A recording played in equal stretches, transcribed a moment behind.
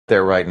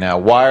there right now.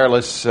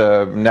 Wireless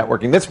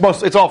networking.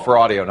 It's all for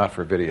audio, not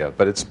for video,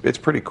 but it's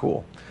pretty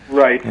cool.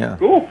 Right. Yeah.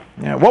 Cool.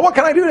 Yeah. Well, what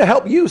can I do to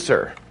help you,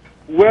 sir?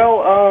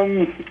 Well,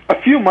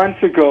 a few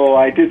months ago,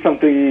 I did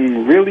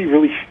something really,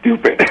 really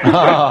stupid.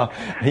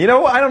 You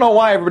know, I don't know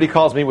why everybody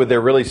calls me with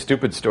their really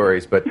stupid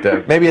stories, but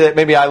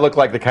maybe I look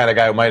like the kind of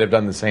guy who might have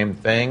done the same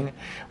thing.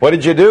 What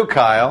did you do,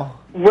 Kyle?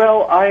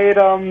 Well,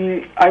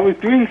 I was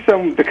doing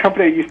the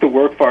company I used to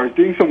work for, I was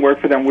doing some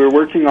work for them. We were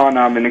working on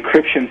an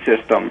encryption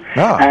system.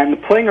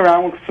 And playing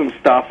around with some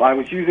stuff, I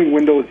was using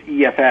Windows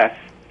EFS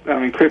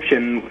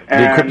encryption. The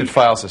encrypted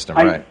file system,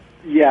 right.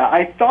 Yeah,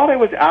 I thought I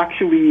was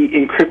actually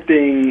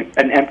encrypting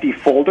an empty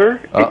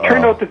folder. It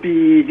turned out to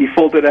be the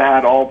folder that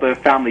had all the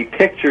family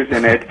pictures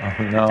in it.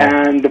 Oh, no.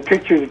 And the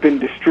pictures have been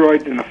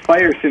destroyed in a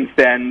fire since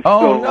then.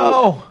 Oh,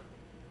 no.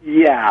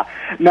 Yeah.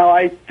 Now,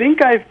 I think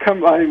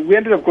we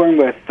ended up going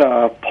with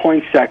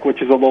PointSec,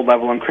 which is a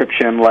low-level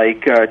encryption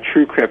like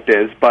TrueCrypt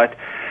is. But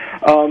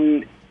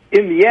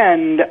in the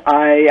end,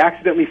 I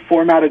accidentally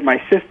formatted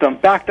my system,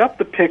 backed up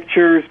the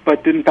pictures,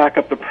 but didn't back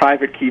up the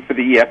private key for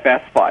the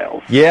EFS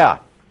files. Yeah.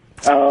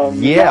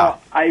 Now,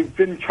 I've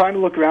been trying to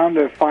look around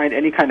to find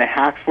any kind of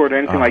hacks for it or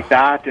anything like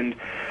that, and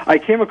I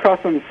came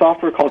across some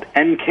software called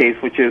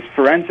Ncase, which is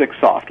forensic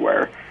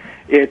software.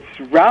 It's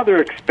rather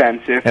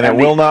expensive. And it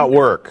will not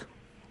work.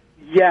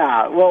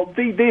 Yeah, well,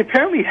 they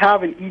apparently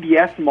have an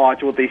EDS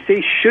module they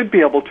say should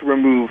be able to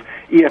remove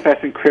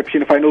EFS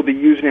encryption if I know the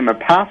username and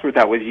password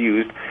that was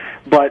used,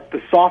 but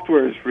the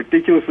software is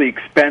ridiculously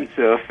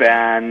expensive,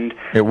 and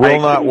it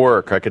will not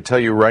work. I could tell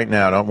you right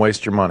now, don't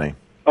waste your money.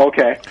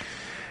 Okay.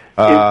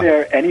 Is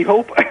there any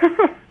hope?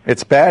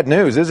 It's bad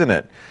news, isn't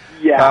it?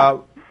 Yeah.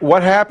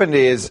 What happened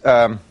is,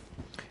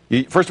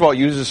 first of all, it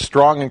uses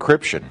strong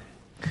encryption.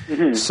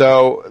 Mm-hmm.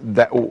 So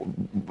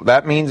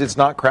that means it's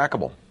not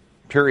crackable,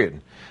 period.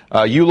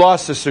 You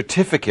lost a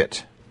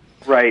certificate.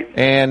 Right.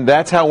 And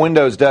that's how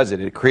Windows does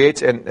it. It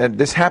creates, and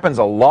this happens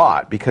a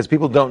lot because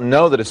people don't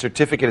know that a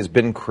certificate has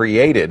been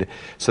created,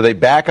 so they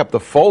back up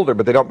the folder,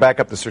 but they don't back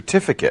up the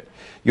certificate.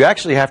 You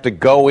actually have to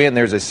go in.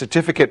 There's a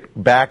certificate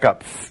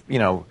backup,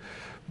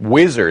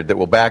 wizard that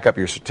will back up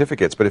your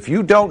certificates. But if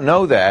you don't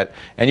know that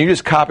and you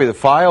just copy the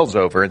files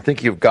over and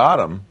think you've got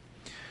them,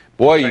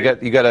 boy,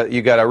 right. you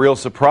got a real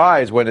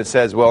surprise when it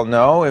says, well,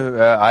 no,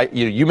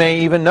 you may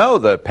even know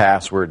the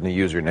password and the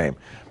username,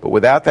 but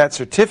without that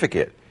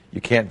certificate,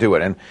 you can't do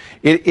it. And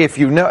if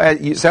you know,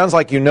 it sounds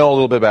like you know a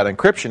little bit about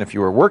encryption if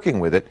you were working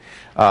with it.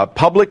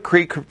 Public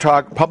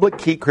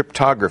key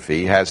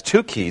cryptography has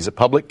two keys: a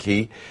public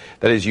key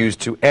that is used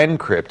to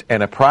encrypt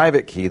and a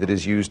private key that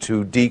is used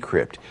to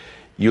decrypt.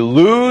 You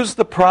lose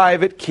the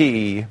private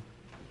key,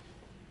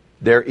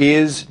 there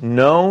is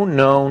no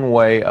known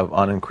way of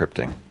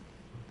unencrypting.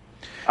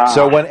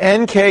 So when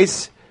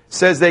Ncase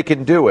says they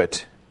can do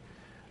it,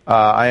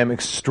 I am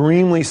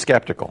extremely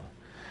skeptical.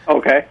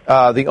 Okay.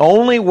 The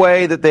only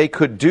way that they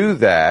could do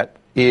that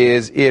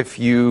is if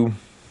you,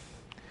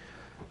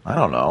 I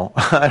don't know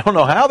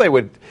how they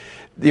would,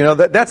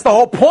 that's the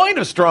whole point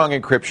of strong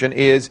encryption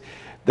is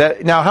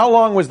that, now how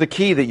long was the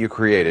key that you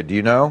created, do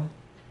you know?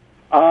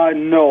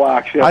 No,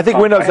 actually. I think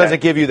Windows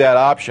doesn't give you that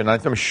option.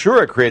 I'm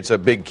sure it creates a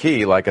big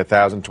key, like a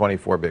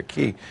 1024-bit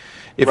key.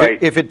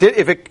 If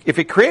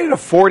it created a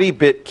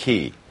 40-bit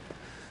key,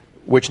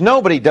 which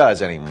nobody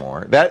does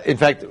anymore. In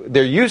fact,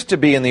 there used to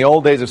be in the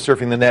old days of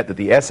surfing the net that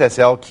the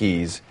SSL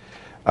keys,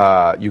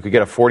 you could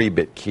get a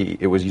 40-bit key.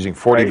 It was using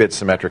 40-bit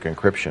symmetric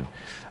encryption.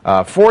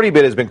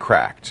 40-bit has been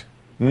cracked,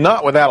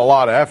 not without a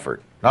lot of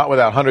effort, not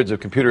without hundreds of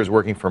computers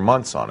working for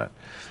months on it.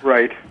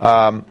 Right.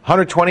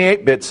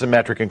 128-bit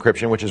symmetric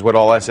encryption, which is what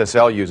all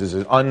SSL uses,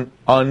 is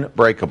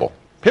unbreakable.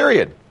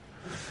 Period.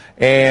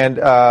 And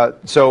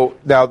so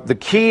now the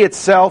key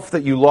itself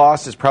that you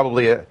lost is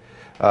probably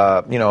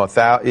that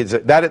is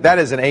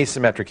an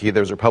asymmetric key.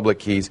 Those are public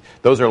keys.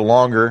 Those are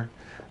longer.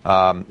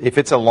 If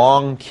it's a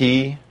long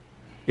key,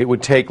 it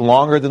would take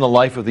longer than the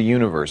life of the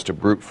universe to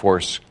brute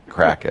force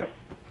crack it.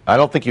 I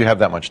don't think you have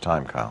that much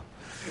time, Kyle.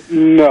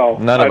 No,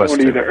 none of us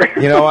don't do.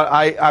 Either. You know what?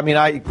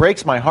 It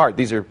breaks my heart.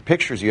 These are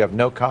pictures you have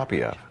no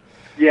copy of.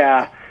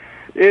 Yeah,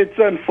 it's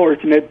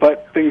unfortunate,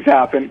 but things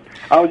happen.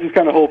 I was just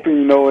kind of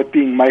hoping, it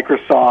being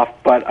Microsoft,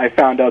 but I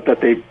found out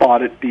that they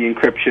bought the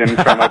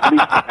encryption from, I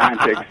believe,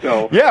 Symantec.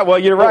 So yeah, well,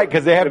 you're right,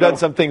 because they have done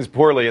some things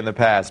poorly in the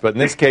past, but in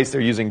this case,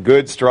 they're using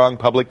good, strong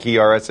public key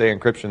RSA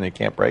encryption. They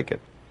can't break it.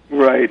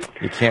 Right.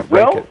 You can't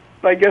break it.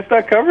 I guess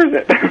that covers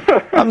it.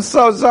 I'm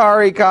so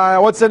sorry,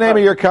 Kyle. What's the name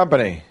of your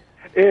company?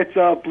 It's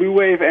Blue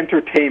Wave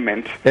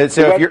Entertainment. The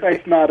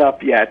website's not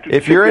up yet.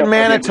 If you're in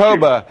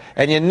Manitoba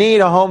and you need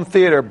a home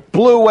theater,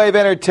 Blue Wave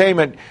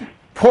Entertainment,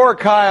 poor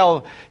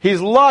Kyle,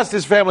 he's lost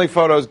his family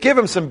photos. Give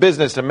him some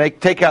business to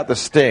take out the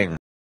sting.